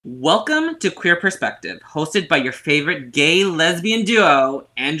Welcome to Queer Perspective, hosted by your favorite gay lesbian duo,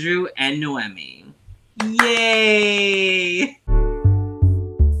 Andrew and Noemi. Yay!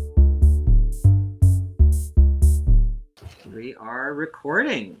 We are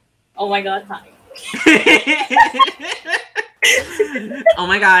recording. Oh my god, hi. Oh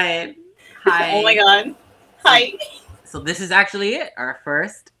my god. Hi. Oh my god. Hi. So this is actually it, our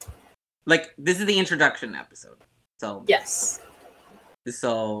first, this is the introduction episode. So yes. I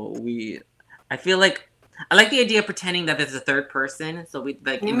feel like, I like the idea of pretending that there's a third person, so we,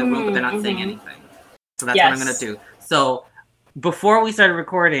 in the room, but they're not saying anything. So that's what I'm gonna do. So, before we started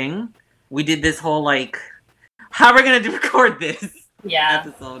recording, we did this whole, how we're gonna record this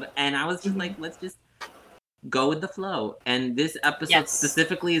episode, and I was just let's just go with the flow. And this episode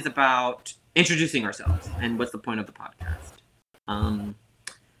specifically is about introducing ourselves, and what's the point of the podcast.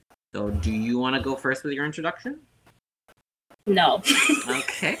 So do you want to go first with your introduction? No.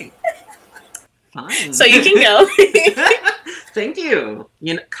 Okay. Fine. So you can go. Thank you.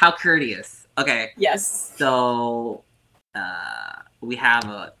 You know, how courteous. Okay. Yes. So, we have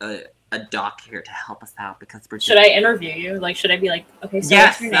a doc here to help us out because we're. Should I interview you? Should I be okay? So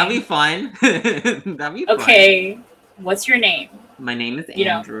yes, what's your name? that'd be fun. That'd be fun. Okay. What's your name? My name is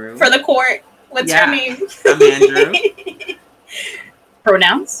Andrew. For the court. What's your name? I'm Andrew.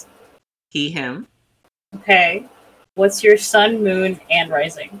 Pronouns? He, him. Okay. What's your sun, moon, and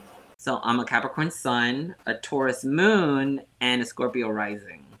rising? So I'm a Capricorn sun, a Taurus moon, and a Scorpio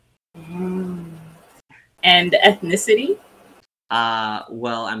rising. And ethnicity?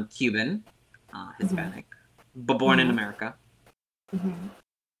 Well, I'm Cuban, Hispanic, but born in America.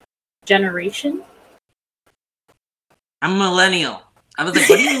 Generation? I'm a millennial. I was like,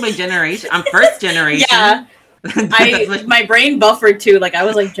 what do you mean by generation? I'm first generation. Yeah. My brain buffered too. I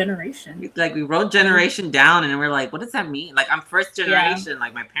was like, generation. We wrote generation down, and we're like, what does that mean? I'm first generation. Yeah.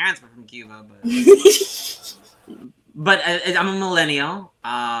 My parents were from Cuba, but I'm a millennial.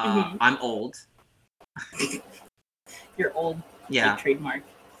 I'm old. You're old. Yeah. Trademark.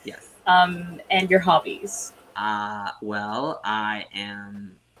 Yes. And your hobbies? Well, I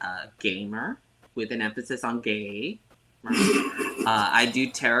am a gamer with an emphasis on gay. I do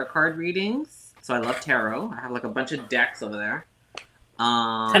tarot card readings. So I love tarot. I have a bunch of decks over there.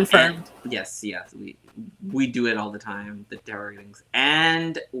 Confirmed. Yes. We do it all the time, the tarot readings.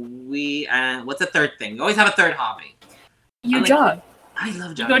 And what's the third thing? You always have a third hobby. You jog. I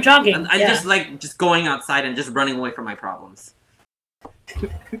love jogging. You go jogging. I just like just going outside and just running away from my problems.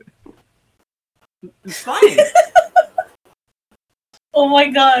 It's fine. Oh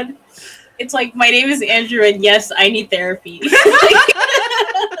my god. It's my name is Andrew, and yes, I need therapy.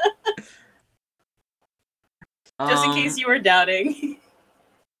 Just in case you were doubting.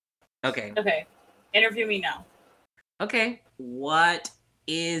 Okay. Okay. Interview me now. Okay. What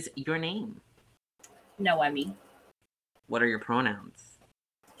is your name? Noemi. What are your pronouns?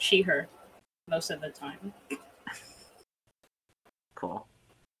 She, her. Most of the time. Cool.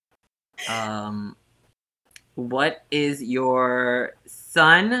 What is your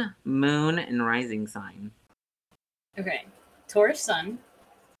sun, moon, and rising sign? Okay. Taurus sun,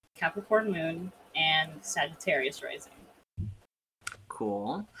 Capricorn moon, and Sagittarius rising.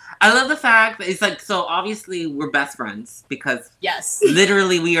 Cool. I love the fact that it's so obviously we're best friends because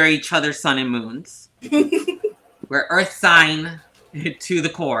literally we are each other's sun and moons. We're earth sign to the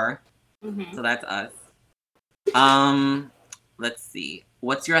core. So that's us. Let's see.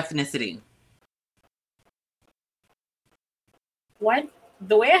 What's your ethnicity? What?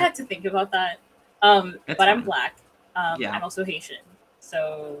 The way I had to think about that, but fine. I'm black. I'm also Haitian.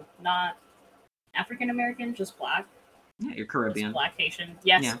 So not African American, just black. Yeah, you're Caribbean. Just black Haitian.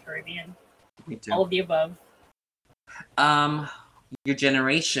 Yes, Caribbean. Me too. All of the above. Your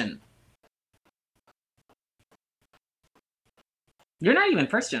generation. You're not even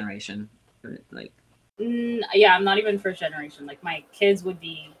first generation. Yeah, I'm not even first generation. My kids would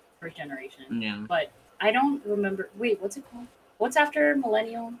be first generation. Yeah. But I don't remember. Wait, what's it called? What's after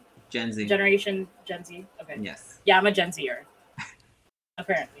millennial? Gen Z. Generation Gen Z. Okay. Yes. Yeah, I'm a Gen Zer.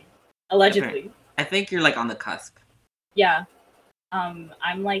 Apparently. Allegedly. I think you're on the cusp. Yeah. I'm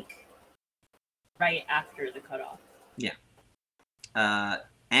right after the cutoff. Yeah.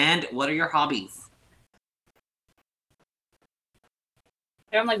 And what are your hobbies?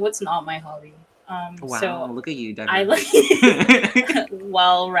 And I'm what's not my hobby? Wow, so look at you, Debbie. I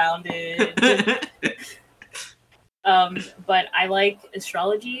well-rounded. But I like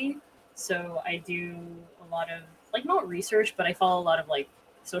astrology, so I do a lot of not research, but I follow a lot of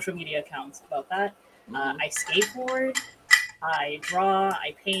social media accounts about that. I skateboard, I draw,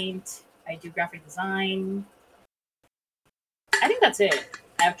 I paint, I do graphic design. I think that's it.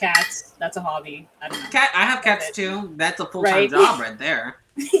 I have cats. That's a hobby. I don't know. I have cats too. That's a full-time job right there.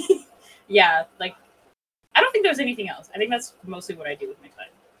 Yeah, like I don't think there's anything else. I think that's mostly what I do with my time.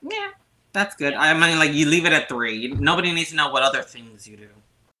 Yeah, that's good. Yeah. I mean, like, you leave it at 3. Nobody needs to know what other things you do.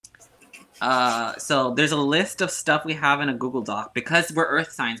 So there's a list of stuff we have in a Google Doc. Because we're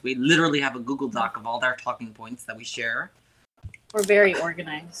Earth signs, we literally have a Google Doc of all our talking points that we share. We're very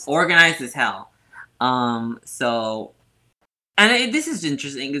organized. Organized as hell. So, and this is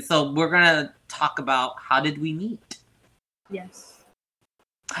interesting. So we're gonna talk about how did we meet? Yes.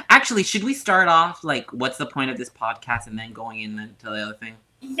 Actually, should we start off like what's the point of this podcast and then going into the other thing?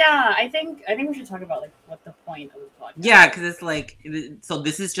 Yeah, I think we should talk about like what the point of the podcast. Yeah, because it's like, so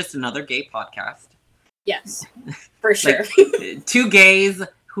this is just another gay podcast. Yes, for sure. Like, 2 gays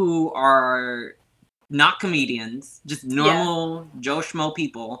who are not comedians, just normal Joe Schmo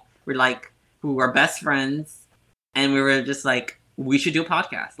people. We're like, who are best friends, and we were just like, we should do a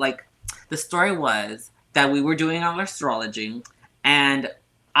podcast. Like, the story was that we were doing our astrology, and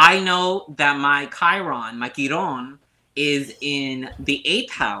I know that my Chiron, my Chiron, is in the 8th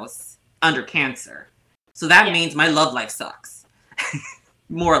house under Cancer. So that means my love life sucks.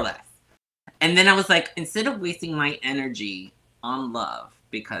 More or less. And then I was like, instead of wasting my energy on love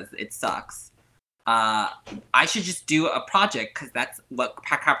because it sucks, I should just do a project because that's what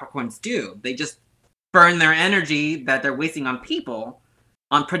Capricorns do. They just burn their energy that they're wasting on people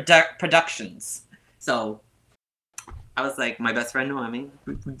on productions. So I was like, my best friend Noemi,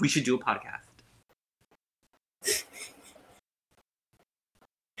 we should do a podcast.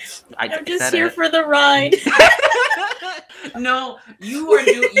 I'm just here for the ride. No, you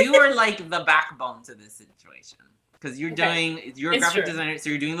are like the backbone to this situation because you're a graphic designer, so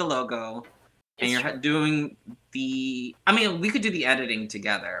you're doing the logo, and you're doing the. I mean, we could do the editing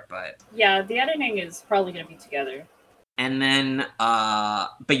together, but yeah, the editing is probably gonna be together. And then,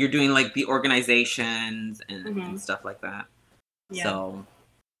 but you're doing like the organizations and stuff like that. Yeah. So,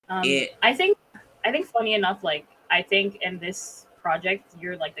 I think funny enough, like I think in this project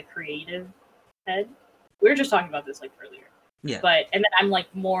you're like the creative head. We were just talking about this like earlier. Yeah. But and then I'm like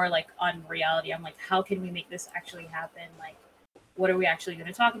more like on reality. I'm like, how can we make this actually happen? Like, what are we actually going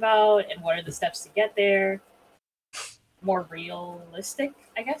to talk about, and what are the steps to get there? More realistic,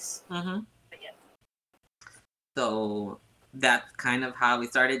 I guess. Mm-hmm. But yeah. So that's kind of how we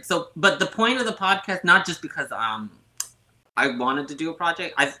started. So, but the point of the podcast, not just because I wanted to do a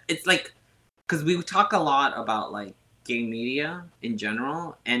project. It's like because we talk a lot about like gay media in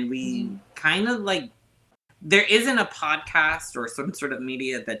general, and we kind of like there isn't a podcast or some sort of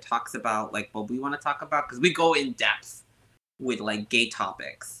media that talks about like what we want to talk about because we go in depth with like gay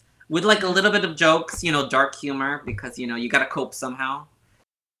topics with like a little bit of jokes, dark humor because you got to cope somehow.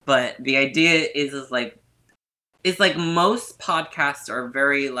 But the idea is like most podcasts are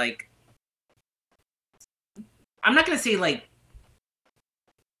very like, I'm not gonna say like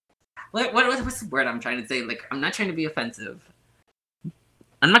what's the word I'm trying to say? Like, I'm not trying to be offensive.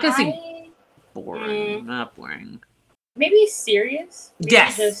 I'm not gonna say boring. Not boring. Maybe serious. Maybe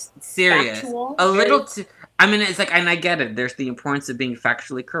yes, just serious. Factual, a little too. I mean, it's like, and I get it. There's the importance of being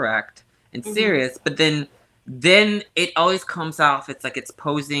factually correct and serious, but then it always comes off. It's like it's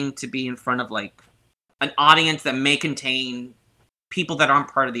posing to be in front of like an audience that may contain people that aren't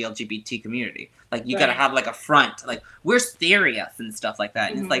part of the LGBT community. Like, you gotta have like a front, like we're serious and stuff like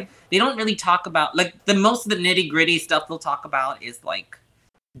that. And it's like they don't really talk about like the most of the nitty gritty stuff they'll talk about is like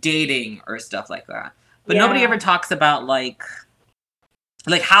dating or stuff like that. But nobody ever talks about like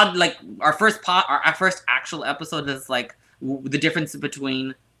how like our first actual episode is like the difference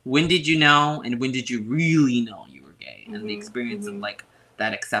between when did you know and when did you really know you were gay, and the experience of like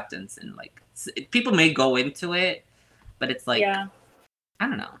that acceptance, and like people may go into it, but it's like I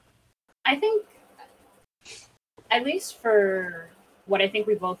don't know. I think at least for what I think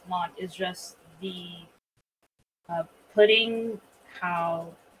we both want is just the putting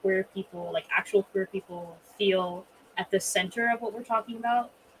how queer people, like actual queer people, feel at the center of what we're talking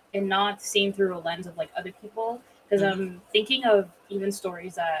about, and not seen through a lens of like other people. Because I'm thinking of even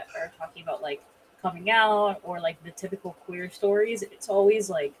stories that are talking about like coming out or like the typical queer stories. It's always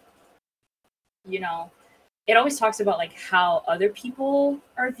like, it always talks about like how other people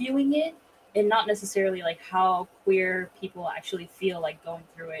are viewing it, and not necessarily like how queer people actually feel like going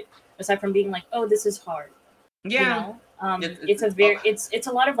through it, aside from being like, oh, this is hard. Yeah. It's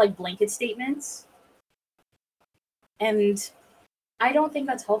a lot of like blanket statements, and I don't think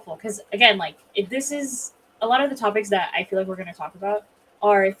that's helpful, because again, like this is a lot of the topics that I feel like we're going to talk about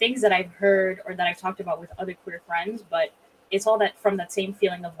are things that I've heard or that I've talked about with other queer friends, but it's all that from that same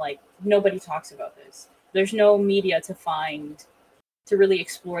feeling of like nobody talks about this. There's no media to find to really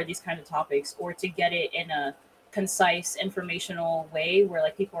explore these kind of topics, or to get it in a concise, informational way where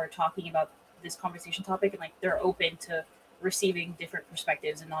like people are talking about this conversation topic and like they're open to receiving different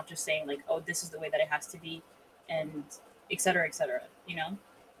perspectives and not just saying like, oh, this is the way that it has to be, and et cetera, you know?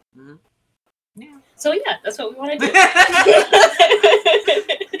 Mm-hmm. Yeah. So yeah, that's what we want to do.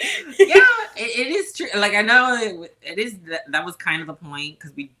 Yeah, it is true. Like, I know it is, that was kind of the point,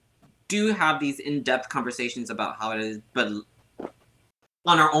 because we do have these in-depth conversations about how it is, but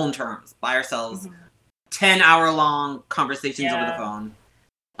on our own terms, by ourselves. 10-hour-long conversations over the phone.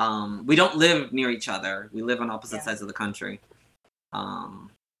 We don't live near each other. We live on opposite sides of the country. Or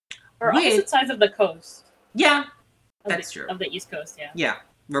opposite sides of the coast. Yeah, that's true. Of the East Coast, yeah. Yeah,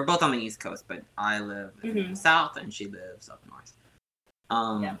 we're both on the East Coast, but I live in the South and she lives up north.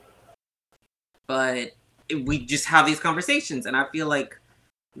 But we just have these conversations, and I feel like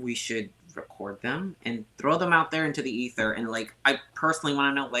we should record them and throw them out there into the ether. And like, I personally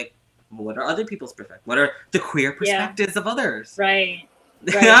want to know, like, what are other people's perspectives? What are the queer perspectives of others? Right.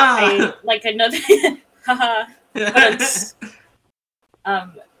 Like another.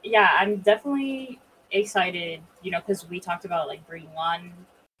 Yeah, I'm definitely excited. You know, because we talked about like bringing on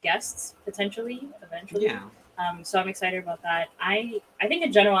guests potentially eventually. Yeah. So I'm excited about that. I think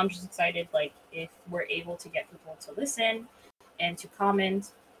in general, I'm just excited, like, if we're able to get people to listen and to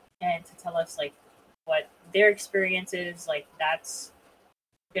comment and to tell us, like, what their experience is, like, that's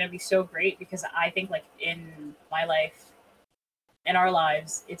going to be so great, because I think, like, in my life, in our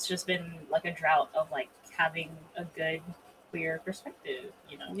lives, it's just been, like, a drought of, like, having a good queer perspective,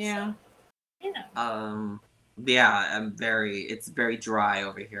 you know? Yeah. So, yeah. Yeah, it's very dry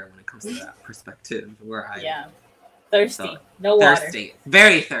over here when it comes to that perspective, where thirsty, no water. Thirsty,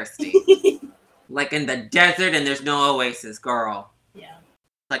 very thirsty. Like in the desert and there's no oasis, girl. Yeah.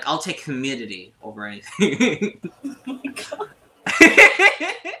 Like, I'll take humidity over anything. Oh my God.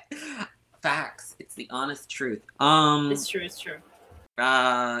 Facts. It's the honest truth. It's true.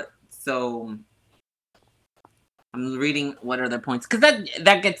 So I'm reading what are the points, because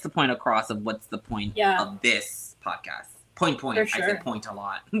that gets the point across of what's the point of this podcast. Point. For sure. I say point a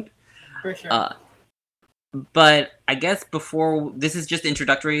lot. For sure. But I guess before, this is just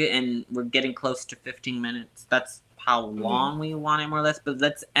introductory, and we're getting close to 15 minutes. That's how long we want it, more or less. But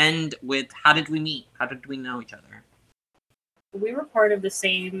let's end with, how did we meet? How did we know each other? We were part of the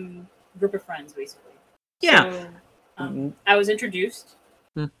same group of friends, basically. Yeah. So, I was introduced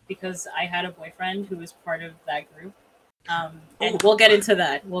because I had a boyfriend who was part of that group. And we'll get into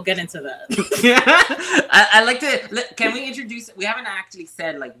that. Yeah. I like to, can we introduce, we haven't actually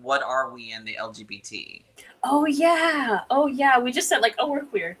said, like, what are we in the LGBT? Oh yeah. We just said, like, oh, we're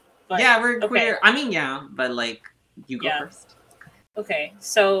queer. But, yeah, we're queer. I mean, yeah, but, like, you go first. Okay,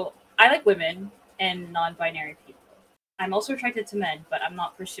 so I like women and non-binary people. I'm also attracted to men, but I'm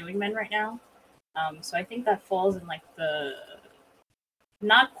not pursuing men right now. So I think that falls in, like, the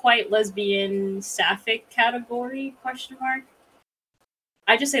not quite lesbian sapphic category, ?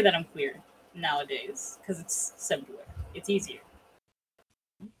 I just say that I'm queer nowadays because it's simpler. It's easier.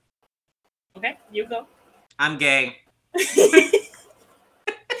 Okay, you go. I'm gay.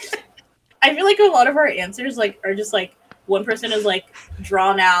 I feel like a lot of our answers, like, are just like, one person is like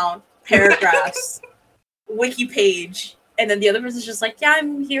drawn out paragraphs, wiki page, and then the other person's just like, yeah,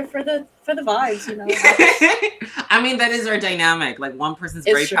 I'm here for the vibes, you know. I mean, that is our dynamic. Like, one person's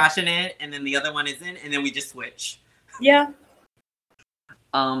very passionate, and then the other one isn't, and then we just switch. Yeah.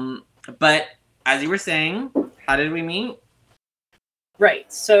 But as you were saying, how did we meet?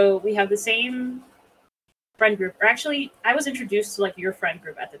 Right. So we have the same friend group, or actually, I was introduced to, like, your friend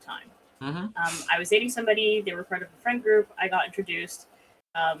group at the time. I was dating somebody. They were part of a friend group. I got introduced.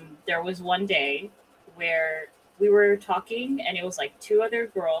 There was one day where we were talking, and it was like two other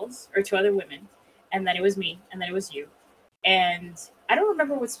women, and then it was me, and then it was you. And I don't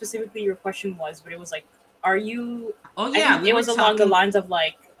remember what specifically your question was, but it was like, are you... Oh, yeah. It was along the lines of,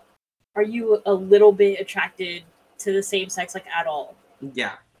 like, are you a little bit attracted to the same sex, like, at all?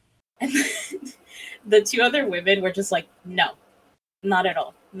 Yeah. And the two other women were just like, no, not at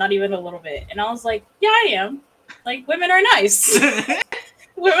all. Not even a little bit. And I was like, yeah, I am. Like, women are nice.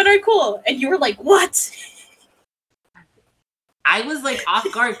 Women are cool. And you were like, what? I was, like, off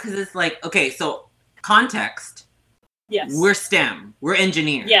guard, because it's like, okay, so context. Yes. We're STEM. We're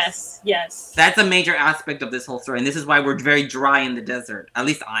engineers. Yes. That's a major aspect of this whole story. And this is why we're very dry in the desert. At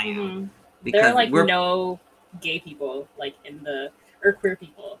least I am. Because there are, like, no gay people, like, or queer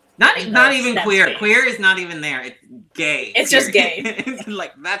people. Not even STEM queer. space. Queer is not even there. It's gay. It's just gay.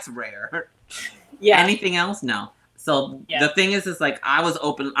 Like, that's rare. Yeah. Anything else? No. So the thing is like, I was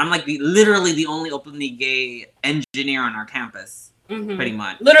open. I'm like literally the only openly gay engineer on our campus. pretty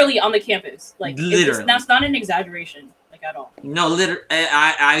much. Literally on the campus. Like, literally. That's not an exaggeration, like, at all. No,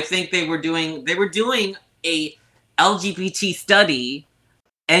 I think they were doing a LGBT study,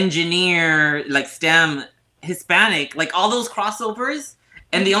 engineer, like STEM, Hispanic, like all those crossovers,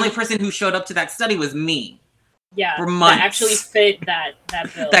 and the only person who showed up to that study was me. Yeah, for months. That actually fit that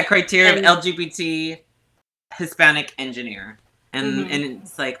bill. That criteria of LGBT Hispanic engineer. And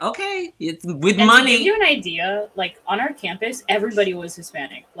it's like, okay, it's with money. To give you an idea, like on our campus, everybody was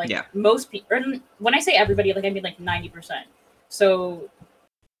Hispanic. Like most people, when I say everybody, like I mean like 90%. So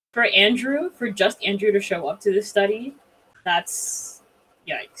for just Andrew to show up to this study, that's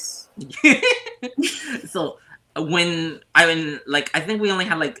yikes. So when I think we only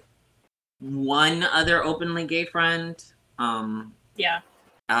had like one other openly gay friend.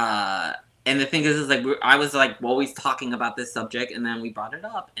 And the thing is like I was like always talking about this subject, and then we brought it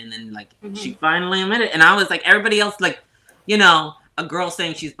up, and then like she finally admitted, and I was like, everybody else, like, you know, a girl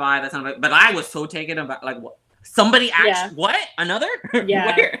saying she's bi, that's not, but I was so taken about like what somebody actually what another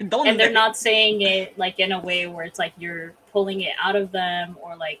and they're not saying it like in a way where it's like you're pulling it out of them,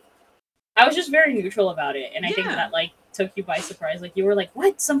 or like I was just very neutral about it, and I think that like took you by surprise. Like you were like,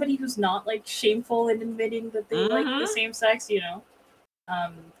 what? Somebody who's not like shameful in admitting that they like the same sex, you know?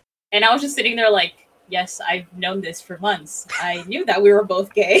 And I was just sitting there like, yes, I've known this for months. I knew that we were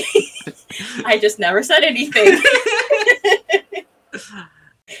both gay. I just never said anything.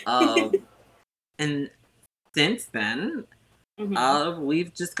 And since then,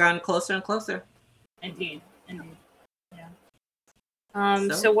 we've just gotten closer and closer. Indeed. Yeah.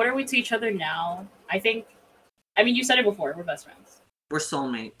 So what are we to each other now? I mean, you said it before. We're best friends. We're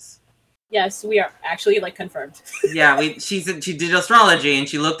soulmates. Yes, we are actually like confirmed. Yeah, she did astrology, and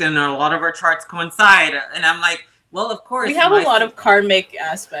she looked, and a lot of our charts coincide, and I'm like, well, of course. We have a lot of karmic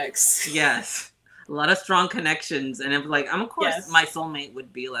aspects. Yes, a lot of strong connections, and I'm like, of course, my soulmate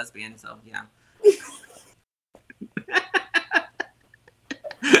would be a lesbian, so yeah.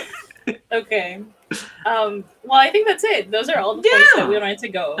 Okay. Well, I think that's it. Those are all the points that we wanted to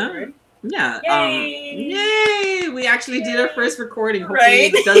go over. Yeah. Yay! Yay! We actually did our first recording. Hopefully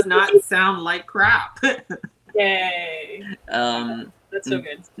it does not sound like crap. Yay! That's so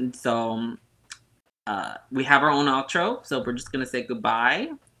good. So we have our own outro, so we're just gonna say goodbye,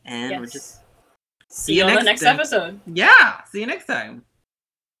 and we're just see you on the next episode. Yeah, see you next time.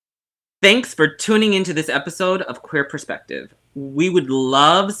 Thanks for tuning into this episode of Queer Perspective. We would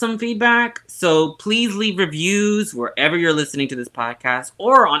love some feedback, so please leave reviews wherever you're listening to this podcast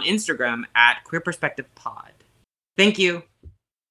or on Instagram at Queer Perspective Pod. Thank you.